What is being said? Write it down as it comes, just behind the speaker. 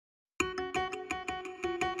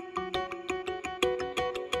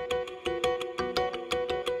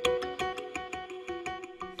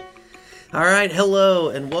All right, hello,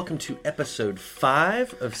 and welcome to episode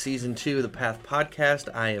 5 of season 2 of the Path Podcast.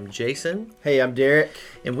 I am Jason. Hey, I'm Derek.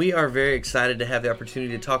 And we are very excited to have the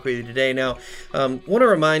opportunity to talk with you today. Now, want to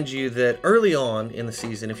remind you that early on in the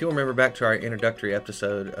season, if you'll remember back to our introductory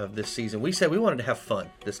episode of this season, we said we wanted to have fun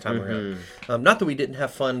this time around. Not that we didn't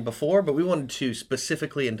have fun before, but we wanted to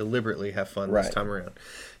specifically and deliberately have fun this time around.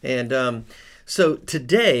 And so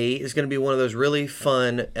today is going to be one of those really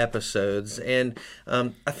fun episodes, and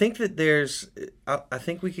I think that I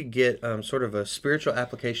think we could get sort of a spiritual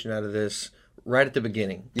application out of this right at the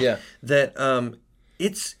beginning. Yeah. That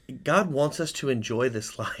God wants us to enjoy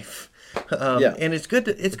this life, and it's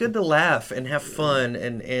good to laugh and have fun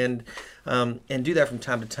and do that from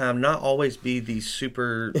time to time. Not always be these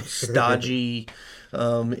super stodgy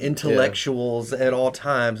intellectuals at all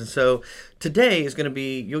times. And so today is going to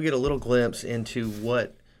be, you'll get a little glimpse into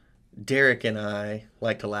what Derek and I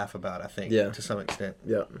like to laugh about, I think, to some extent.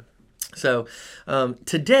 Yeah. So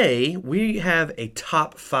today we have a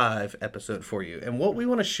top 5 episode for you. And what we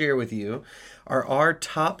want to share with you are our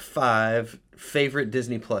top 5 favorite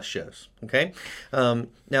Disney Plus shows. Okay.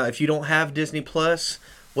 Now, if you don't have Disney Plus,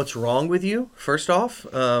 what's wrong with you? First off,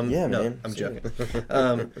 man. I'm joking.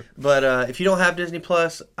 But if you don't have Disney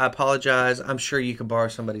Plus, I apologize. I'm sure you could borrow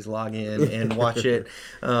somebody's login and watch it.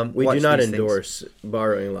 We do not endorse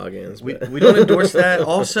borrowing logins. We don't endorse that.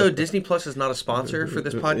 Also, Disney Plus is not a sponsor for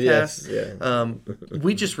this podcast. Yes,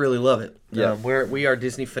 we just really love it. Yeah. We are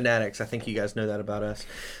Disney fanatics. I think you guys know that about us.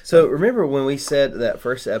 So remember when we said that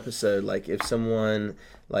first episode, like if someone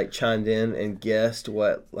like chimed in and guessed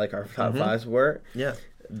what like our top 5s were? Yeah.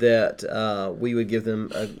 That we would give them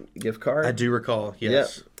a gift card. I do recall,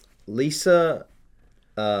 yes. Yep. Lisa,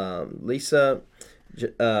 I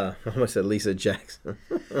almost said Lisa Jackson.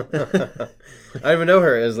 I don't even know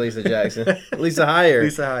her as Lisa Jackson. Lisa Heyer.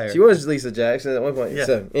 Lisa Heyer. She was Lisa Jackson at one point. Yeah.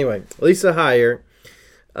 So anyway, Lisa Heyer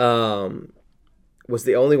was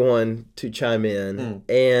the only one to chime in,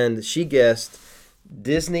 and she guessed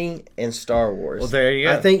Disney and Star Wars. Well, there you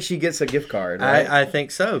go. I think she gets a gift card. Right? I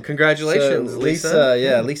think so. Congratulations, so,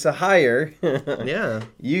 Lisa. Lisa Heyer. Yeah.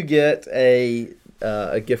 You get a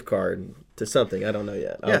gift card to something. I don't know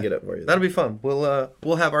yet. I'll get it for you. That'll be fun.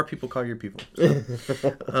 We'll have our people call your people.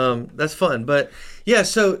 So, that's fun. But yeah,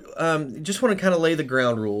 so just want to kind of lay the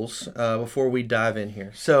ground rules before we dive in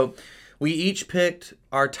here. So we each picked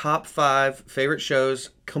our top 5 favorite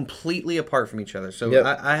shows completely apart from each other. So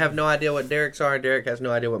I have no idea what Derek's are. Derek has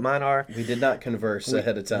no idea what mine are. We did not converse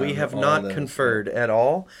ahead of time. We have not conferred at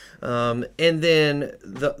all. And then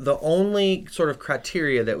the only sort of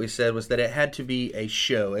criteria that we said was that it had to be a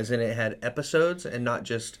show, as in it had episodes and not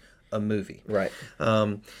just a movie. Right.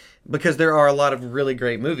 Because there are a lot of really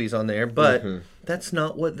great movies on there, but that's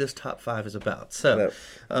not what this top 5 is about. So,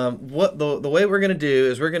 what the way we're going to do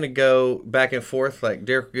is we're going to go back and forth. Like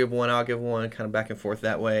Derek will give one, I'll give one, kind of back and forth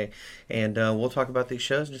that way, and we'll talk about these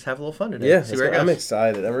shows and just have a little fun today. Yeah, see where it goes. I'm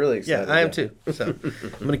excited. I'm really excited. Yeah, I am too. So,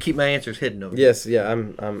 I'm going to keep my answers hidden over. Yes, yeah,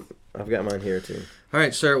 I've got mine here too. All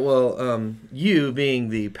right, sir. Well, you being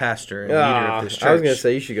the pastor and leader of this church, I was going to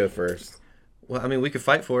say you should go first. Well, I mean, we could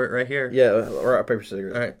fight for it right here. Yeah, rock, paper,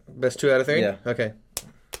 scissors. All right, best 2 out of 3. Yeah. Okay.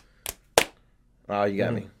 Oh, you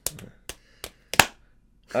got me.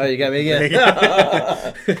 Oh, you got me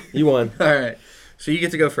again. You won. All right. So you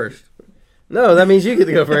get to go first. No, that means you get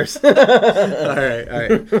to go first. All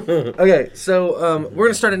right. Okay, so we're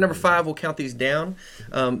going to start at number 5. We'll count these down.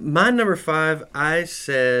 My number 5, I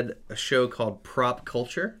said a show called Prop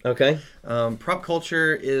Culture. Okay. Prop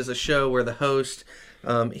Culture is a show where the host,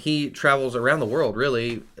 he travels around the world,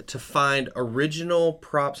 really, to find original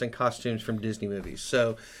props and costumes from Disney movies.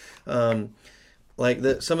 So, like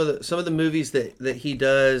some of the movies that he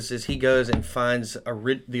does is he goes and finds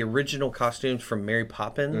the original costumes from Mary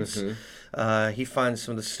Poppins. He finds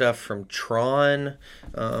some of the stuff from Tron.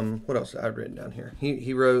 What else I've written down here?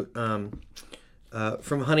 He wrote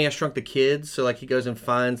from Honey, I Shrunk the Kids. So like he goes and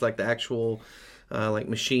finds like the actual like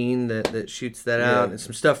machine that shoots that out, and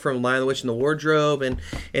some stuff from Lion, the Witch, and the Wardrobe,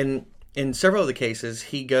 and in several of the cases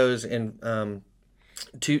he goes and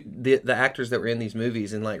to the actors that were in these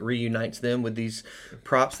movies and like reunites them with these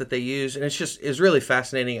props that they use, and it's really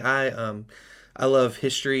fascinating. I love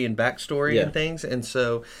history and backstory and things, and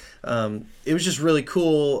so it was just really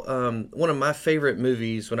cool. One of my favorite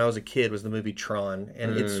movies when I was a kid was the movie Tron,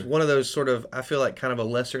 and it's one of those sort of, I feel like, kind of a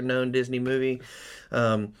lesser known Disney movie,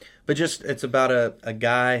 but just it's about a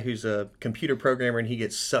guy who's a computer programmer and he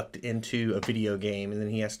gets sucked into a video game, and then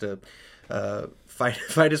he has to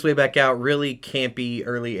fight his way back out. Really campy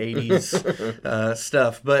early '80s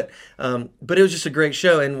stuff, but it was just a great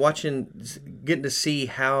show. And getting to see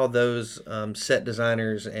how those set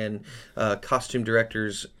designers and costume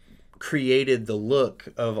directors created the look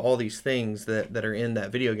of all these things that are in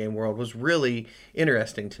that video game world was really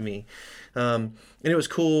interesting to me. And it was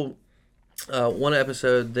cool. One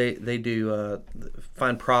episode they do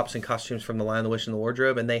find props and costumes from The Lion, the Witch, and the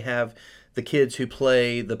Wardrobe, and they have the kids who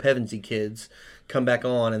play the Pevensey kids come back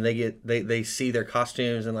on, and they see their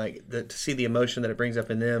costumes and to see the emotion that it brings up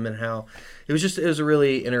in them, and how it was a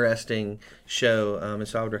really interesting show. And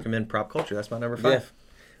so I would recommend Prop Culture. That's my number 5.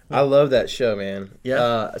 Yeah. I love that show, man.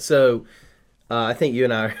 Yeah. I think you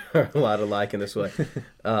and I are a lot alike in this way,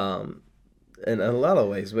 in a lot of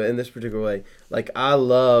ways, but in this particular way, like I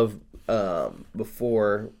love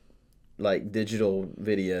before like digital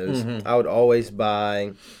videos, I would always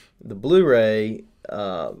buy the Blu-ray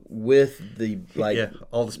with the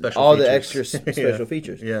all the features. extra special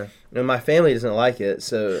features. Yeah. And my family doesn't like it,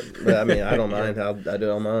 so but I mean I don't mind how I do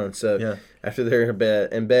it on my own. So after they're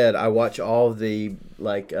in bed, I watch all the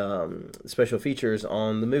special features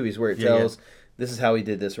on the movies where it tells this is how we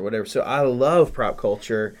did this or whatever. So I love Prop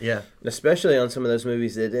Culture. Yeah. Especially on some of those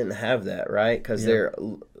movies that didn't have that, right? Because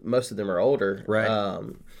most of them are older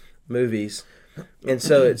movies. And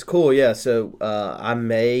so it's cool, yeah. So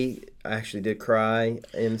I actually did cry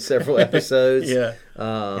in several episodes.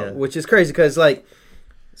 Which is crazy because,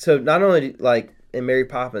 so not only, in Mary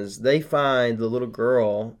Poppins, they find the little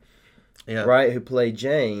girl, right, who played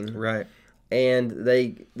Jane. Right. And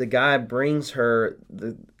the guy brings her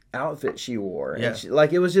the outfit she wore. And she,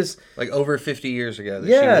 it was just... over 50 years ago that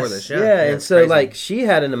she wore this. Yeah, and so, crazy. She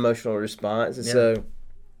had an emotional response, and so...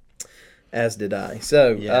 As did I.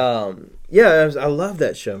 So, I love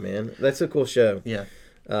that show, man. That's a cool show. Yeah.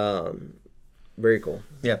 Very cool.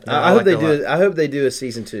 Yeah. No, I hope they do. I hope they do a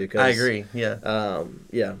season 2. I agree.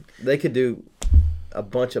 Yeah. They could do a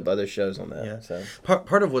bunch of other shows on that. Yeah. So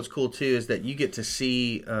part of what's cool too is that you get to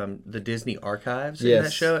see the Disney archives in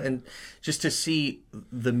that show, and just to see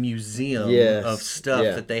the museum of stuff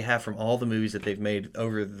that they have from all the movies that they've made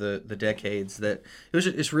over the decades. That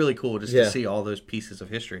it's really cool just to see all those pieces of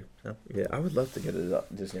history. So. Yeah, I would love to go to the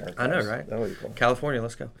Disney archives. I know, right? That would be cool. California,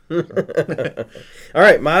 let's go. All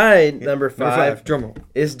right, my number 5 drum roll.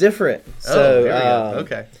 is different. So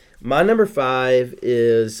okay. My number 5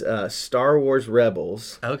 is Star Wars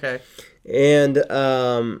Rebels. Okay. And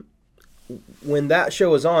when that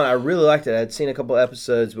show was on, I really liked it. I'd seen a couple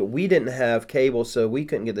episodes, but we didn't have cable, so we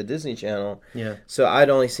couldn't get the Disney Channel. Yeah. So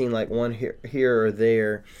I'd only seen one here or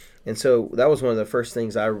there. And so that was one of the first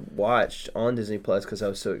things I watched on Disney Plus because I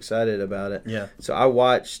was so excited about it. Yeah. So I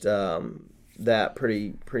watched that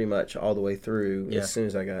pretty much all the way through as soon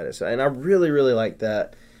as I got it. So, and I really, really like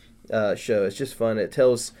that show. It's just fun. It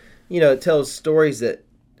tells stories that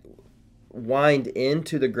wind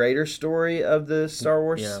into the greater story of the Star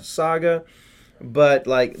Wars saga, but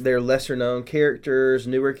they're lesser known characters,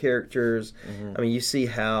 newer characters. Mm-hmm. I mean, you see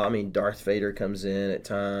how Darth Vader comes in at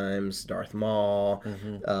times, Darth Maul,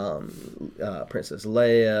 Princess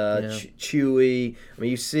Leia, Chewie. I mean,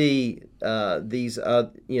 you see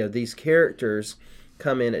these characters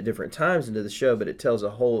come in at different times into the show, but it tells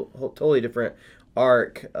a whole totally different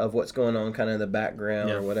arc of what's going on kind of in the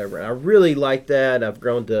background or whatever. And I really like that. I've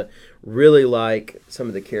grown to really like some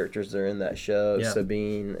of the characters that are in that show,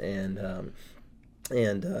 Sabine and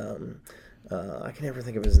I can never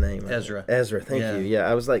think of his name. Ezra, thank you. Yeah,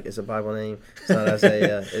 I was like, it's a Bible name. It's not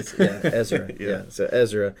Isaiah. It's Ezra. So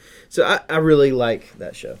Ezra. So I really like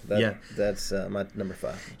that show. That's my number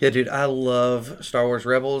 5. Yeah, dude, I love Star Wars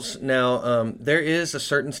Rebels. Now, there is a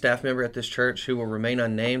certain staff member at this church who will remain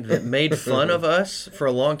unnamed that made fun of us for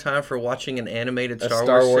a long time for watching an animated Star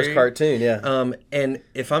Wars series. Cartoon. Yeah. And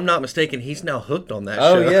if I'm not mistaken, he's now hooked on that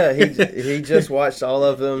show. Oh yeah, he just watched all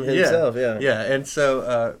of them himself. Yeah. And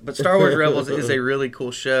so, but Star Wars Rebels is a really cool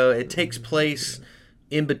show. It takes place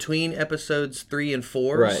in between episodes 3 and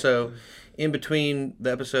 4. Right. So in between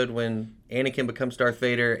the episode when Anakin becomes Darth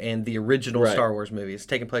Vader and the original Star Wars movie. It's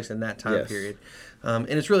taking place in that time period. And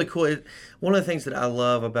it's really cool. One of the things that I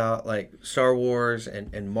love about Star Wars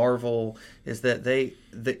and Marvel is that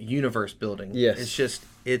the universe building. Yes.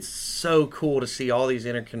 It's so cool to see all these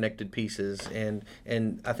interconnected pieces, and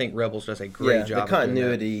I think Rebels does a great job. The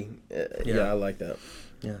continuity. I like that.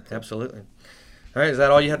 Yeah, absolutely. All right, is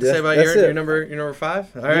that all you have to say about your number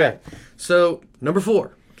 5? All right. So number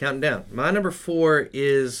 4, counting down. My number 4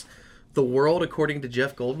 is The World According to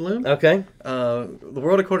Jeff Goldblum. Okay. The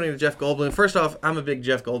World According to Jeff Goldblum. First off, I'm a big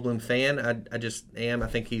Jeff Goldblum fan. I just am. I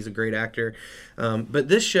think he's a great actor. But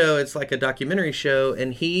this show, it's like a documentary show,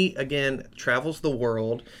 and he, again, travels the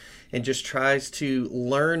world and just tries to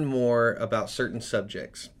learn more about certain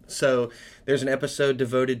subjects. So there's an episode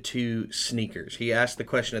devoted to sneakers. He asked the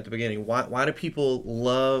question at the beginning, why do people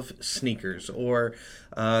love sneakers? Or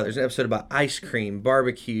there's an episode about ice cream,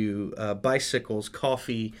 barbecue, bicycles,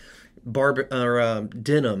 coffee,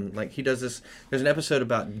 denim. Like he does this. There's an episode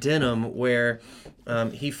about denim where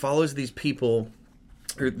he follows these people,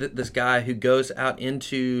 or this guy who goes out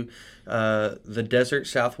into the desert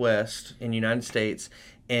Southwest in the United States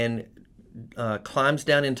and climbs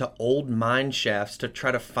down into old mine shafts to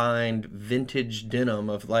try to find vintage denim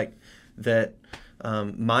of like that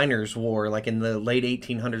miners wore like in the late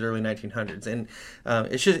 1800s, early 1900s, and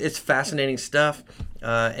it's fascinating stuff,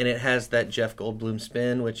 and it has that Jeff Goldblum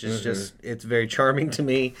spin, which is just, it's very charming to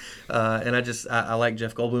me, and I like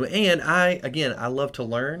Jeff Goldblum, and I love to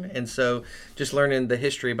learn, and so just learning the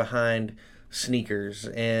history behind sneakers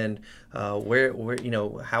and where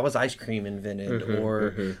how was ice cream invented,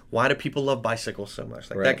 or why do people love bicycles so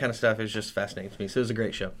much, like that kind of stuff is just fascinating to me. So it was a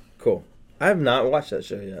great show. Cool. I have not watched that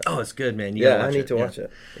show yet. Oh, it's good, man. I need to watch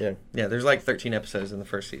it. Yeah. Yeah, there's like 13 episodes in the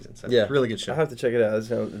first season, so it's a really good show. I'll have to check it out.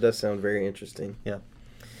 It does sound very interesting. Yeah.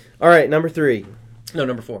 All right, number 3. No,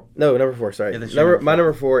 number 4. No, number 4, sorry. Yeah, my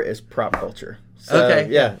number 4 is Prop Culture. So,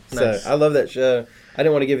 okay. Yeah. Nice. So I love that show. I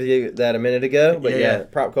didn't want to give you that a minute ago,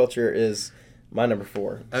 but Prop Culture is my number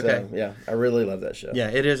 4. Okay. So, yeah, I really love that show. Yeah,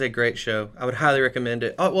 it is a great show. I would highly recommend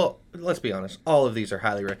it. Oh, well, let's be honest. All of these are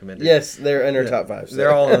highly recommended. Yes, they're in our top 5. So.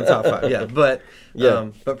 They're all in the top 5. Yeah, but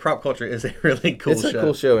Prop Culture is a really cool show. It's a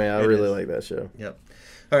cool show, man. I really like that show. Yep.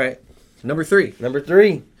 All right. Number 3. Number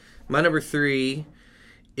 3. My number 3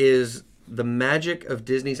 is The Magic of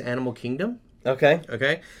Disney's Animal Kingdom.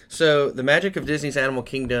 Okay. So The Magic of Disney's Animal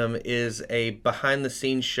Kingdom is a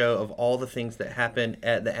behind-the-scenes show of all the things that happen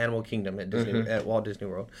at the Animal Kingdom at Disney, at Walt Disney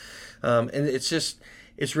World. And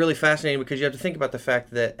it's really fascinating because you have to think about the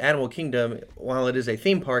fact that Animal Kingdom, while it is a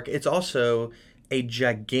theme park, it's also a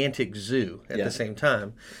gigantic zoo at the same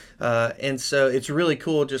time. And so it's really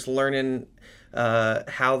cool just learning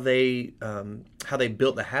how they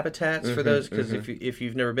built the habitats for those, because if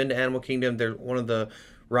you've never been to Animal Kingdom, they're one of the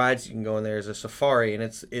rides you can go in there is a safari, and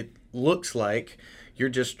it looks like you're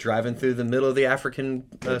just driving through the middle of the African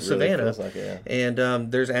savannah, feels like it, yeah. And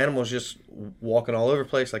there's animals just walking all over the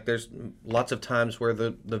place. Like there's lots of times where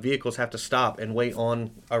the vehicles have to stop and wait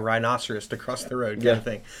on a rhinoceros to cross the road, kind of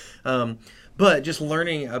thing. But just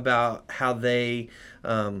learning about how they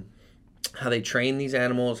train these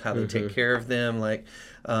animals, how they take care of them, like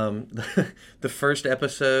the first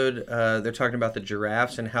episode, they're talking about the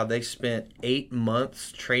giraffes and how they spent 8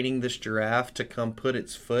 months training this giraffe to come put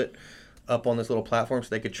its foot up on this little platform so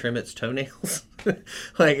they could trim its toenails.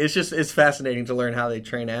 Like it's fascinating to learn how they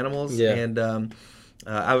train animals. Yeah. And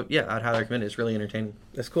I'd highly recommend it. It's really entertaining.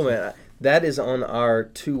 That's cool, man. That is on our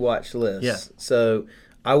to-watch list. Yeah. So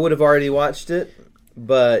I would have already watched it,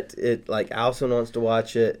 but Allison wants to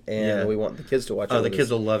watch it, and we want the kids to watch it. Oh, the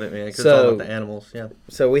kids will love it, man, because it's all about the animals. Yeah.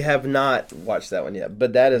 So we have not watched that one yet,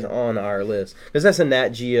 but that is on our list because that's a Nat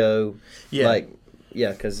Geo. Yeah.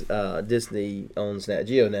 Because Disney owns Nat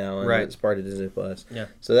Geo now, and it's part of Disney Plus. Yeah.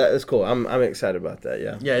 So that is cool. I'm excited about that.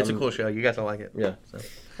 Yeah. Yeah, it's a cool show. You guys will like it. Yeah. So.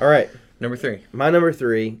 All right. Number 3. My number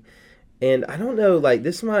 3, and I don't know,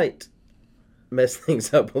 this might mess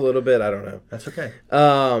things up a little bit. I don't know. That's okay.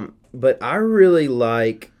 But I really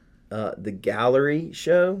like the Gallery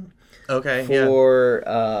show. Okay.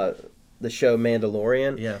 For the show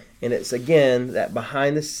Mandalorian. Yeah. And it's, again, that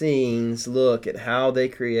behind-the-scenes look at how they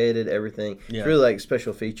created everything. Yeah. It's really like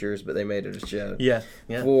special features, but they made it a show. Yeah.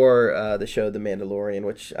 For the show The Mandalorian,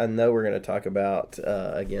 which I know we're going to talk about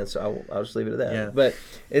again, so I'll just leave it at that. Yeah. But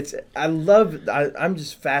I'm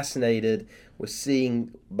just fascinated with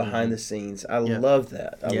seeing behind the scenes. I love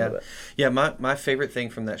that. I love it. Yeah, my favorite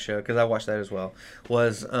thing from that show, because I watched that as well,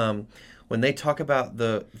 was when they talk about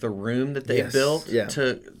the room that they built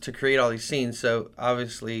to create all these scenes. So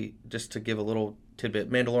obviously, just to give a little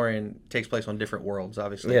tidbit, Mandalorian takes place on different worlds,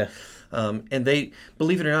 obviously. Yeah. And they,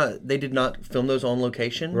 believe it or not, they did not film those on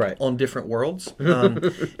location, on different worlds.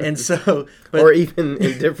 And so, or even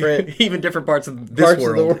in different parts of this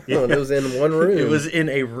world. Of the world. It was in one room. It was in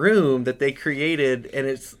a room that they created, and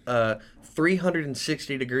it's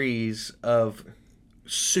 360 degrees of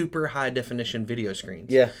super high definition video screens.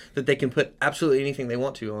 Yeah. That they can put absolutely anything they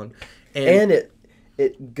want to on. And it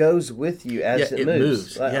it goes with you as it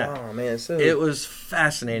moves. Like, oh man, it was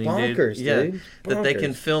fascinating, bonkers, dude. Yeah, dude. That they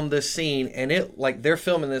can film this scene, and it like they're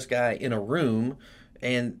filming this guy in a room,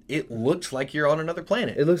 and it looks like you're on another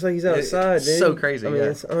planet. It looks like he's outside, dude. So crazy. I mean,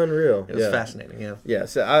 it's unreal. It was fascinating. Yeah. Yeah.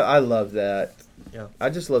 So I love that. Yeah. I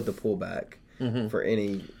just love the pullback. For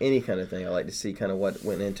any kind of thing. I like to see kind of what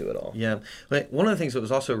went into it all. Yeah. But one of the things that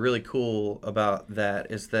was also really cool about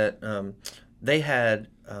that is that they had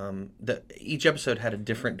each episode had a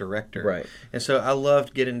different director. Right. And so I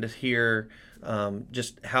loved getting to hear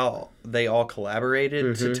just how they all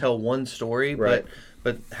collaborated to tell one story, right.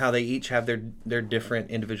 but how they each have their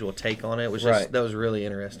different individual take on it. It was just that was really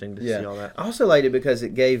interesting to see all that. I also liked it because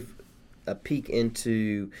it gave a peek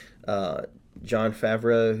into Jon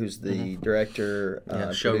Favreau, who's the director,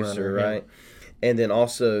 producer, right? And then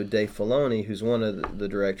also Dave Filoni, who's one of the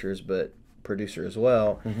directors, but producer as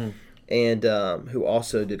well, and who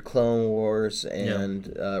also did Clone Wars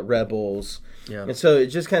and Rebels. Yeah. And so it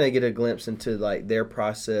just kind of get a glimpse into like their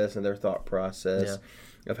process and their thought process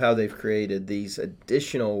of how they've created these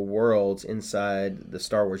additional worlds inside the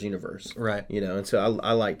Star Wars universe. Right. You know, and so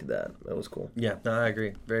I liked that. That was cool. Yeah, no, I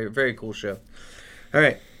agree. Very, very cool show. All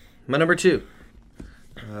right. My number 2.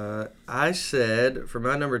 I said for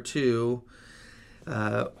my number 2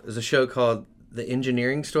 is a show called The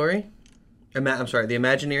Engineering Story. I'm sorry, The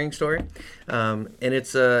Imagineering Story, and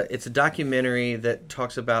it's a documentary that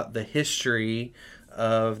talks about the history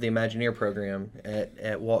of the Imagineer program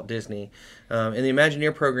at Walt Disney. In the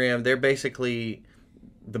Imagineer program, they're basically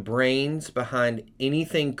the brains behind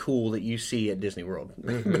anything cool that you see at Disney World.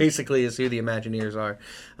 Basically is who the Imagineers are.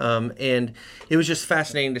 And it was just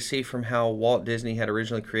fascinating to see from how Walt Disney had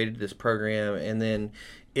originally created this program, and then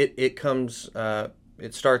it comes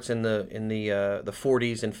it starts in the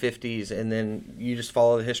 40s and 50s, and then you just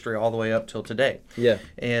follow the history all the way up till today. Yeah.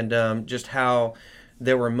 And just how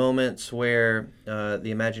there were moments where the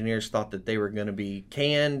Imagineers thought that they were going to be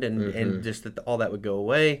canned and just that all that would go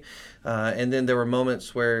away. And then there were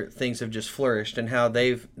moments where things have just flourished, and how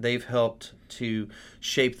they've helped to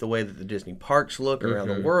shape the way that the Disney parks look around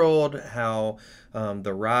the world, how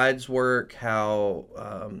the rides work, how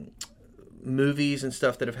movies and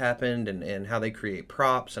stuff that have happened, and how they create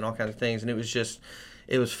props and all kinds of things. And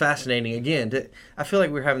it was fascinating. Again, I feel like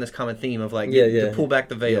we're having this common theme of like to pull back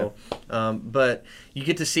the veil. Yeah. But you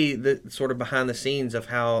get to see the sort of behind the scenes of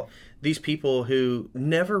how these people who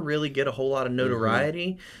never really get a whole lot of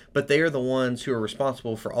notoriety, but they are the ones who are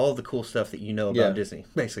responsible for all of the cool stuff that you know about Disney,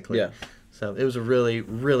 basically. Yeah. So it was a really,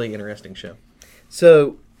 really interesting show.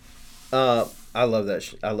 So I love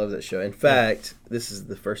that. I love that show. In fact, this is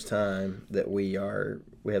the first time that we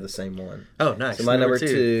have the same one. Oh, nice. So my number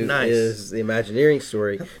two is The Imagineering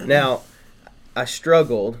Story. Now, I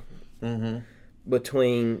struggled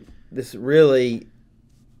between this. Really,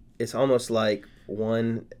 it's almost like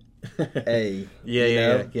 1A.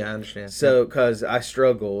 Yeah, I understand. So, because I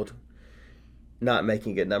struggled not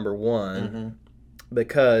making it number 1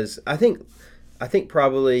 because I think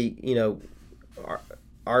probably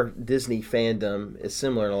our Disney fandom is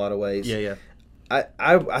similar in a lot of ways. Yeah.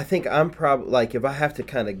 I think I'm probably like, if I have to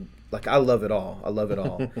kind of like, I love it all.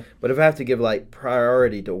 But if I have to give like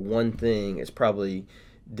priority to one thing, it's probably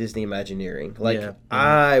Disney Imagineering. Like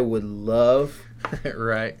I would love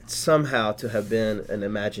right somehow to have been an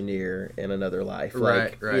Imagineer in another life.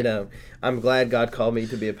 Like, right. I'm glad God called me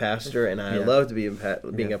to be a pastor, and I love to be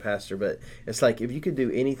being a pastor. But it's like, if you could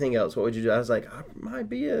do anything else, what would you do? I was like, I might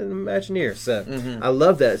be an Imagineer. So I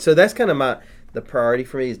love that. So that's kind of the priority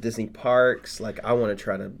for me is Disney parks. Like, I want to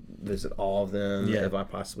try to visit all of them if I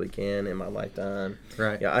possibly can in my lifetime.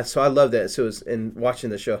 Right. Yeah. So I love that. So and watching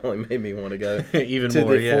the show only made me want to go even to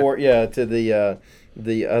more. To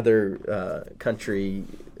the other country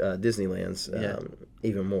Disneylands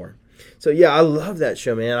even more. So yeah, I love that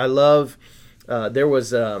show, man. I love. There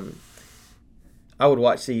was. I would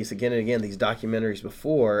watch these again and again, these documentaries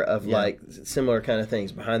before of like similar kind of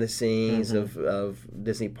things, behind the scenes of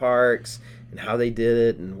Disney parks and how they did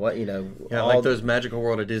it and what like those Magical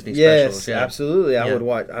World of Disney specials. Yes, absolutely.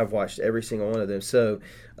 I've watched every single one of them. So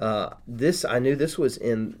I knew this was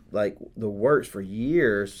in like the works for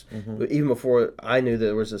years, even before I knew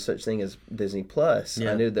there was a such thing as Disney Plus.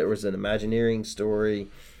 I knew there was an Imagineering story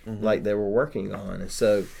like they were working on, and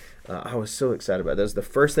so I was so excited about it. That was the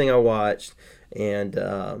first thing I watched. And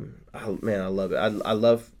I love it. I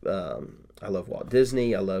love Walt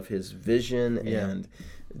Disney. I love his vision and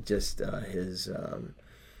just his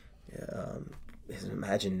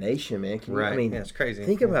imagination, man. It's crazy.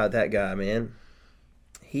 Think about that guy, man.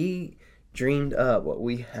 He dreamed up what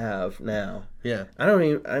we have now. Yeah. I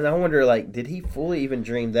wonder, like, did he fully even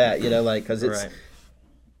dream that? Because it's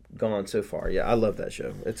gone so far. Yeah, I love that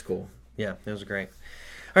show. It's cool. Yeah, it was great.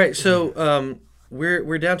 All right, so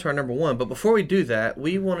we're down to our number one, but before we do that,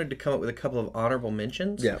 we wanted to come up with a couple of honorable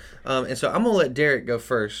mentions. Yeah. And so I'm gonna let Derek go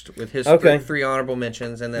first with his three honorable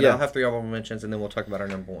mentions, and then I'll have three honorable mentions, and then we'll talk about our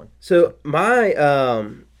number one. So my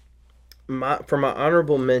for my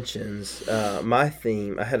honorable mentions, my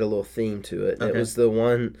theme, I had a little theme to it. Okay. It was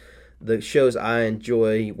the shows I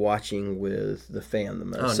enjoy watching with the fam the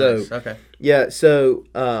most. Oh, nice. Okay. Yeah, so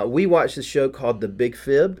we watched a show called The Big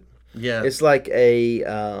Fib. Yeah. It's like a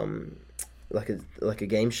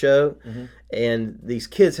game show, and these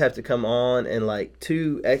kids have to come on, and like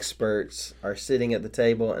two experts are sitting at the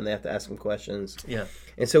table, and they have to ask them questions. Yeah.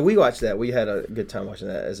 And so we watched that. We had a good time watching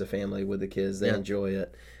that as a family with the kids. They enjoy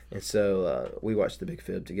it. And so we watched The Big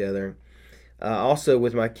Fib together. Also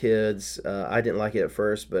with my kids, I didn't like it at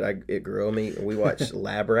first, but it grew on me. We watched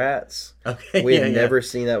Lab Rats. Okay. We had never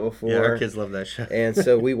seen that before. Yeah, our kids love that show. And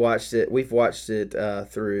so we watched it. We've watched it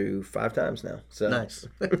through 5 times now. So nice.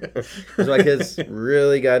 Because my kids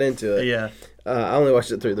really got into it. Yeah. I only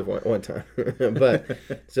watched it through the one time,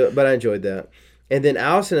 but I enjoyed that. And then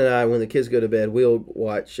Allison and I, when the kids go to bed, we'll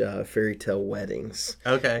watch Fairy Tale Weddings.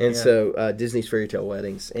 Okay. And so Disney's Fairy Tale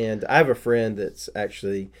Weddings. And I have a friend that's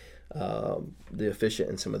actually the officiant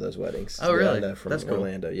in some of those weddings. Oh, really? I know from That's cool.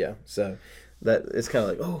 Orlando, yeah. So that it's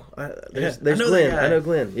kind of like, there's I Glenn. I know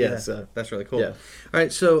Glenn. Yeah, so that's really cool. Yeah. All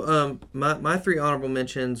right, so my three honorable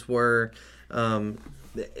mentions were,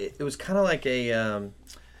 it was kind of like a...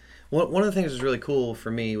 One of the things that's really cool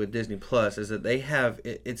for me with Disney Plus is that they have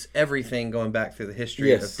it's everything going back through the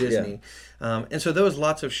history of Disney, and so there was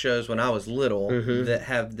lots of shows when I was little that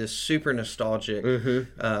have this super nostalgic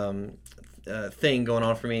thing going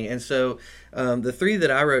on for me, and so the three that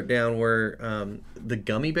I wrote down were the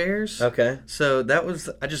Gummy Bears. Okay, so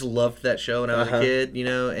I just loved that show when I was a kid,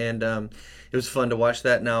 and it was fun to watch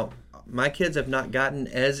that. Now, my kids have not gotten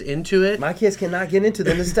as into it. My kids cannot get into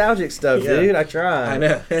the nostalgic stuff, dude. I try. I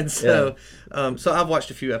know. And so so I've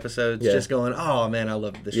watched a few episodes just going, oh, man, I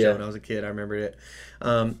loved this show when I was a kid. I remembered it.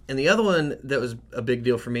 And the other one that was a big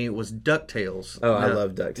deal for me was DuckTales. Oh, I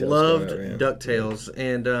love DuckTales. Loved DuckTales.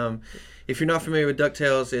 And if you're not familiar with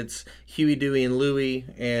DuckTales, it's Huey, Dewey, and Louie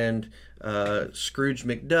and Scrooge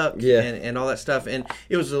McDuck and all that stuff. And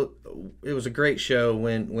it was a great show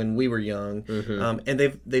when we were young. And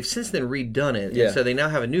they've since then redone it. And so they now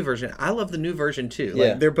have a new version. I love the new version too.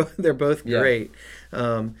 Like they're both great.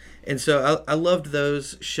 And so I loved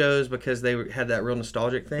those shows because they had that real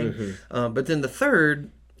nostalgic thing. But then the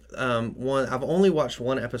third one, I've only watched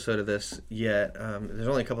one episode of this yet. There's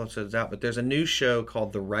only a couple episodes out, but there's a new show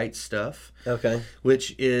called The Right Stuff. Okay.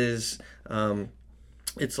 Which is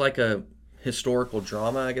it's like a historical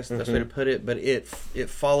drama, I guess the best way to put it, but it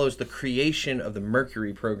follows the creation of the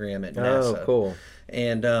Mercury program at NASA. Oh, cool.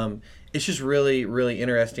 And it's just really, really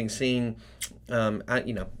interesting seeing,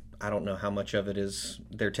 I don't know how much of it is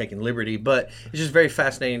they're taking liberty, but it's just very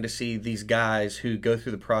fascinating to see these guys who go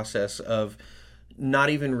through the process of not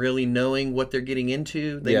even really knowing what they're getting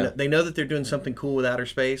into. They know that they're doing something cool with outer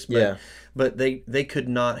space, but they could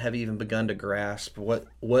not have even begun to grasp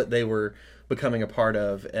what they were becoming a part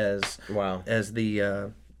of as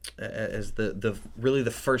the really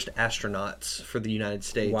the first astronauts for the United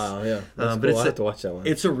States. Wow, yeah. But cool. I'll have to watch that one.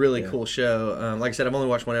 It's a really cool show. Like I said, I've only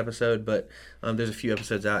watched one episode, but there's a few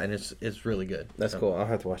episodes out, and it's really good. That's cool. I'll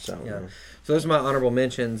have to watch that one. Yeah. So those are my honorable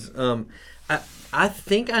mentions. I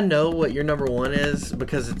think I know what your number one is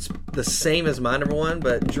because it's the same as my number one,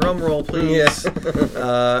 but drum roll, please. Yes.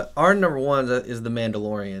 Our number one is The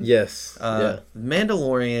Mandalorian. Yes.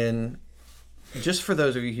 Mandalorian, just for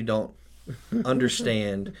those of you who don't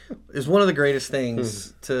understand, is one of the greatest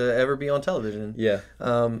things to ever be on television. Yeah.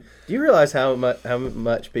 Do you realize how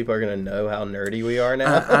much people are going to know how nerdy we are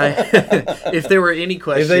now? If there were any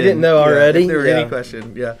question, if they didn't know already, if there were any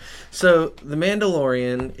question, So The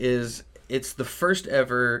Mandalorian it's the first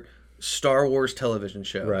ever Star Wars television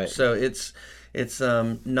show. Right. So it's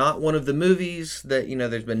not one of the movies that,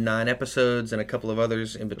 there's been 9 episodes and a couple of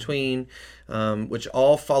others in between, which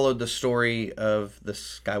all followed the story of the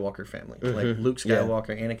Skywalker family, like Luke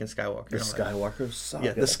Skywalker, Anakin Skywalker. The Skywalker saga.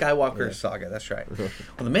 Yeah, the Skywalker saga, that's right. Well,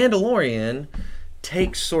 The Mandalorian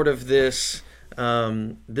takes sort of this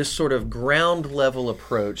sort of ground level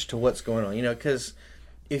approach to what's going on, because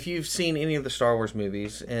if you've seen any of the Star Wars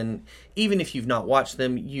movies, and even if you've not watched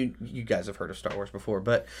them, you guys have heard of Star Wars before,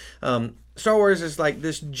 but Star Wars is like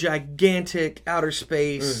this gigantic outer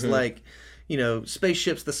space, like,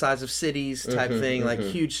 spaceships the size of cities type thing, like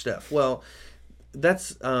huge stuff. Well,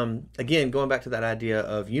 that's, again, going back to that idea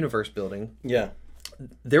of universe building. Yeah.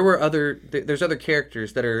 there's other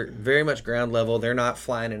characters that are very much ground level. They're not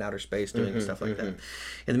flying in outer space doing stuff like that.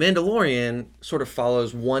 And the Mandalorian sort of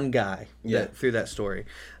follows one guy through that story,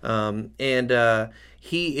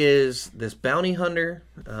 he is this bounty hunter.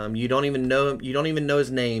 You don't even know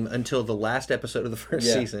his name until the last episode of the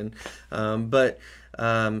first season. But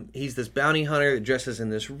he's this bounty hunter that dresses in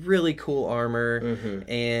this really cool armor,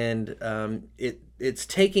 and it's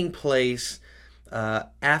taking place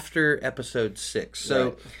after episode 6.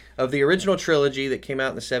 So of the original trilogy that came out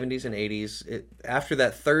in the 70s and 80s, after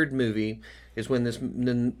that third movie is when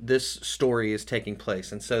this story is taking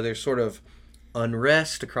place. And so there's sort of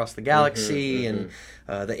unrest across the galaxy, and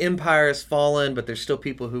the Empire has fallen, but there's still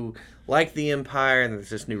people who like the Empire, and there's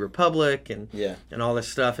this new republic and all this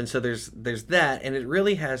stuff. And so there's that, and it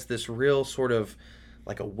really has this real sort of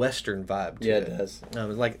like a Western vibe to it. It does.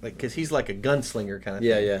 Like because he's like a gunslinger kind of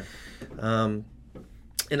thing.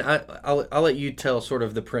 And I'll let you tell sort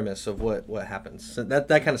of the premise of what happens. So that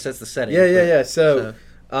kind of sets the setting. So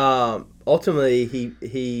ultimately,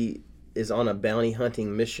 he is on a bounty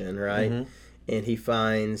hunting mission, right? And he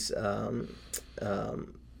finds the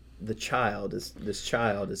child. This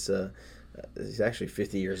child is he's actually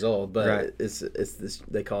 50 years old, but it's this,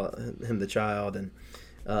 they call him the child, and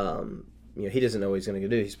he doesn't know what he's going to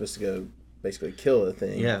do. He's supposed to go basically kill the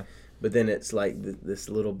thing. Yeah. But then it's like this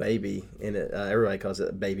little baby, and everybody calls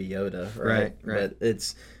it Baby Yoda, right? But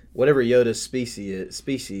it's whatever Yoda's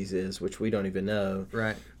species is, which we don't even know.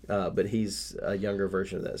 Right. But he's a younger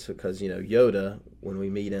version of that, because Yoda, when we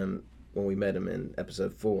met him in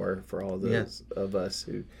episode 4, for all those of us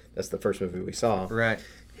who, that's the first movie we saw. Right.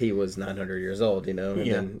 He was 900 years old, and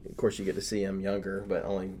then of course you get to see him younger, but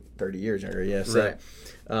only 30 years younger. Yeah. So,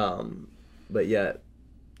 but yeah,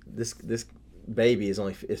 this baby is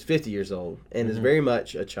 50 years old, and is very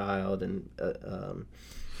much a child and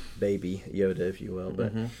baby Yoda, if you will.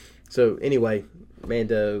 But so anyway,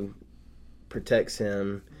 Mando protects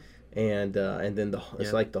him, and then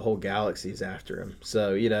it's like the whole galaxy is after him.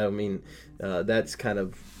 So that's kind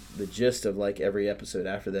of the gist of like every episode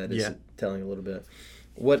after that is telling a little bit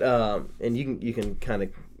what and you can kind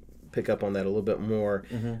of pick up on that a little bit more.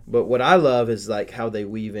 But what I love is like how they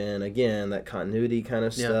weave in again that continuity kind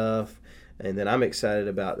of stuff. And then I'm excited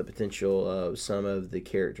about the potential of some of the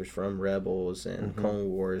characters from Rebels and Clone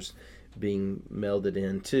Wars being melded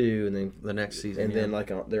in too, and then the next season, and then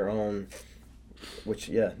like their own,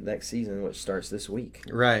 next season, which starts this week.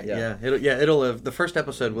 Right. Yeah. It'll have, the first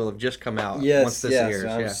episode will have just come out. Once this airs. So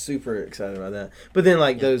I'm super excited about that. But then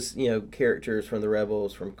like those characters from the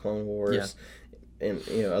Rebels, from Clone Wars. And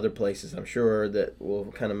other places, I'm sure, that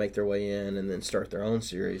will kind of make their way in and then start their own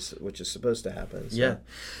series, which is supposed to happen. So.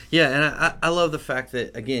 And I love the fact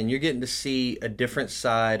that again you're getting to see a different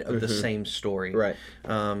side of the same story. Right.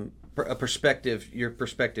 Your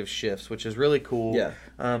perspective shifts, which is really cool. Yeah.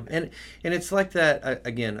 And it's like that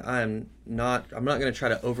again. I'm not going to try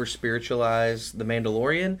to over spiritualize the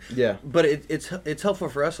Mandalorian. Yeah. But it's helpful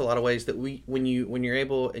for us a lot of ways that when you're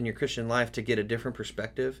able in your Christian life to get a different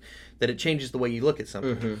perspective, that it changes the way you look at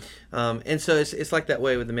something. And so it's like that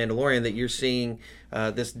way with the Mandalorian, that you're seeing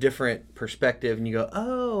this different perspective, and you go,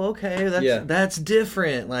 oh, okay, that's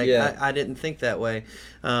different. Like I didn't think that way.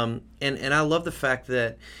 And I love the fact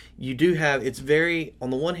that you do have, on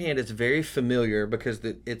the one hand, it's very familiar because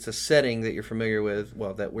it's a setting that you're familiar with,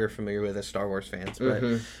 that we're familiar with as Star Wars fans.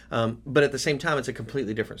 But at the same time, it's a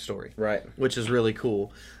completely different story. Right. Which is really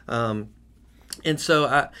cool. And so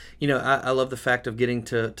I love the fact of getting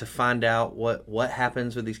to find out what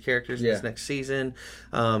happens with these characters in this next season.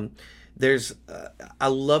 I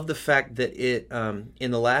love the fact that it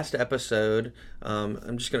in the last episode,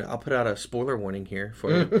 I'll put out a spoiler warning here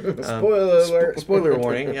for you. Spoiler alert. Spoiler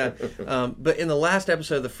warning, yeah. But in the last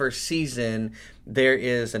episode of the first season, there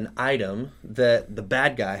is an item that the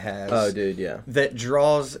bad guy has. Oh, dude, yeah. That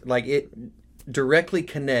draws, like, it directly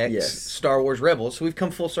connects Star Wars Rebels. So we've come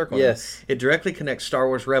full circle. Yes. Now. It directly connects Star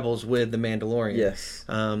Wars Rebels with The Mandalorian. Yes.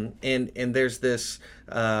 And there's this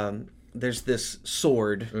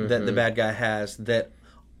sword that the bad guy has that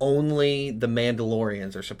only the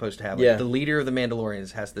Mandalorians are supposed to have. Like, the leader of the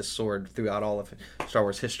Mandalorians has this sword throughout all of Star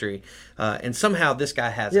Wars history. And somehow this guy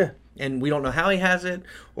has it. And we don't know how he has it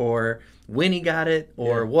or when he got it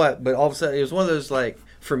or what. But all of a sudden, it was one of those, like,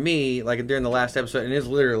 for me, like during the last episode, and it is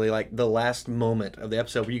literally like the last moment of the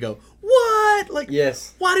episode where you go, what? Like,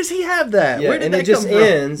 why does he have that? Yeah. Where did and that it just come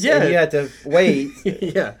ends, from? and you have to wait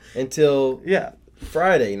until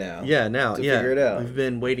Friday now. To figure it out. We've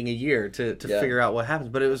been waiting a year to figure out what happens,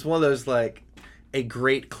 but it was one of those like a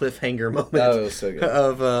great cliffhanger moment. Oh, it was so good.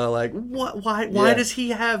 Of like, what? Why Yeah. does he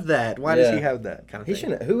have that? Why does he have that kind of He thing?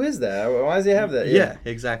 shouldn't. Who is that? Why does he have that? Yeah,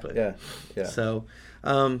 exactly. Yeah. Yeah. So,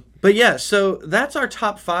 but yeah, so that's our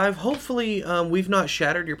top 5. Hopefully, we've not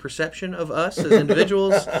shattered your perception of us as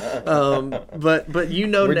individuals. But you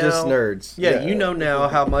know We're now, just nerds. Yeah, you know now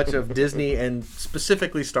how much of Disney and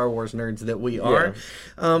specifically Star Wars nerds that we are.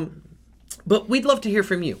 But we'd love to hear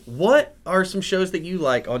from you. What are some shows that you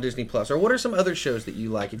like on Disney Plus, or what are some other shows that you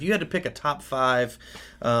like? If you had to pick a top 5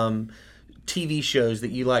 TV shows that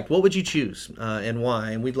you liked, what would you choose and why?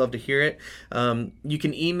 And we'd love to hear it. You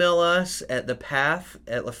can email us at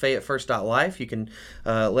thepath@lafayettefirst.life. You can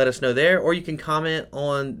let us know there, or you can comment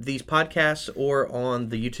on these podcasts or on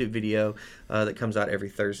the YouTube video that comes out every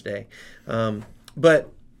Thursday. But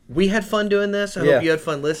we had fun doing this. I hope you had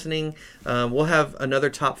fun listening. We'll have another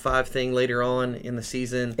top 5 thing later on in the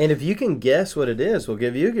season. And if you can guess what it is, we'll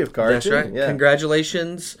give you a gift card. That's too. right. Yeah.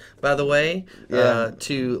 Congratulations, by the way,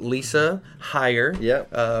 to Lisa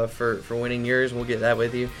Heyer for winning yours. We'll get that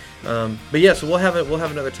with you. But yeah, so we'll have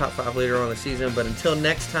another top 5 later on in the season. But until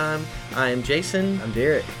next time, I am Jason. I'm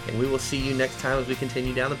Derek. And we will see you next time as we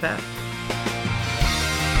continue down the path.